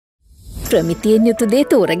ප්‍රමිතියෙන් යුතු දේ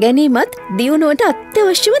තෝර ගැනීමත් දියුණුවට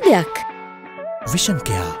අත්‍යවශ්‍යම දෙයක්. විෂන්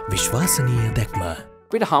කෙයා විශ්වාසනීය දැක්ම.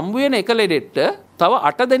 අපිට හම්බ වෙන එක ලෙඩෙට තව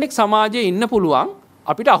 8 දෙනෙක් සමාජයේ ඉන්න පුළුවන්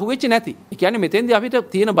අපිට අහුවෙච්ච නැති. ඒ කියන්නේ මෙතෙන්දී අපිට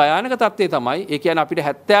තියෙන භයානක තත්ත්වය තමයි ඒ කියන්නේ අපිට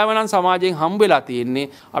 70 නම් සමාජයෙන් හම්බ වෙලා තියෙන්නේ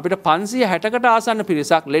අපිට 560කට ආසන්න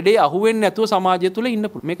පිරිසක් ලෙඩේ අහුවෙන්නේ නැතුව සමාජය තුල ඉන්න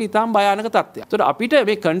පුළුවන්. මේක ඊටාම් භයානක තත්ත්වයක්. ඒතකොට අපිට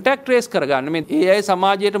මේ කන්ටැක්ට් ට්‍රේස් කරගන්න මේ ඒ අය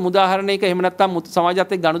සමාජයට මුදාහරණයක එහෙම නැත්නම්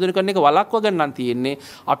සමාජයත් එක්ක ගනුදෙනු කරන එක වළක්ව ගන්න තියෙන්නේ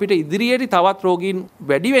අපිට ඉදිරියට තවත් රෝගීන්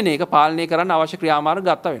වැඩි වෙන එක පාලනය කරන්න අවශ්‍ය ක්‍රියාමාර්ග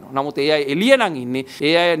ගත්ත වෙනවා. නමුත් ඒ අය එළිය නම් ඉන්නේ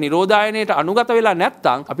ඒ අය නිරෝධායනයට අනුගත වෙලා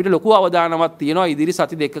නැත්නම් අපිට ලොකු අවදානමක් තියෙනවා ඉදිරි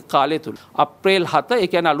සති දෙක කාලය තුල. අප්‍රේල් 7 ඒ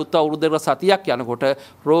කියන්නේ අලුත් අවුරුද්දේ සතියක් යනකොට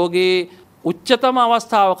රෝගේ උච්චතම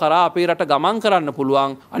අවස්ථාව කරා අපේ රට ගමන් කරන්න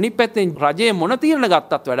පුළුවන්. අනිත් පැත්තෙන් රජයේ මොන තීරණ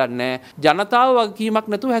ගත්තත් වැඩක් නැහැ. ජනතාව වගකීමක්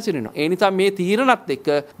නැතුව හැසිරෙනවා. ඒ නිසා මේ තීරණත් එක්ක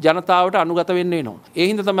ජනතාවට අනුගත වෙන්න වෙනවා. ඒ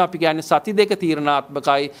හින්දා තමයි අපි කියන්නේ සති දෙක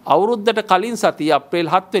තීරණාත්මකයි. අවුරුද්දට කලින් සතිය අප්‍රේල්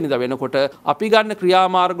 7 වෙනිදා වෙනකොට අපි ගන්න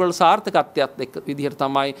ක්‍රියාමාර්ග වල සාර්ථකත්වයත් එක්ක විදිහට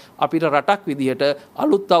තමයි අපිට රටක් විදිහට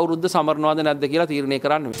අලුත් අවුරුද්ද සමරනවද නැද්ද කියලා තීරණය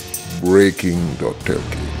කරන්න වෙන්නේ.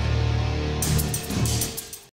 Breaking.lk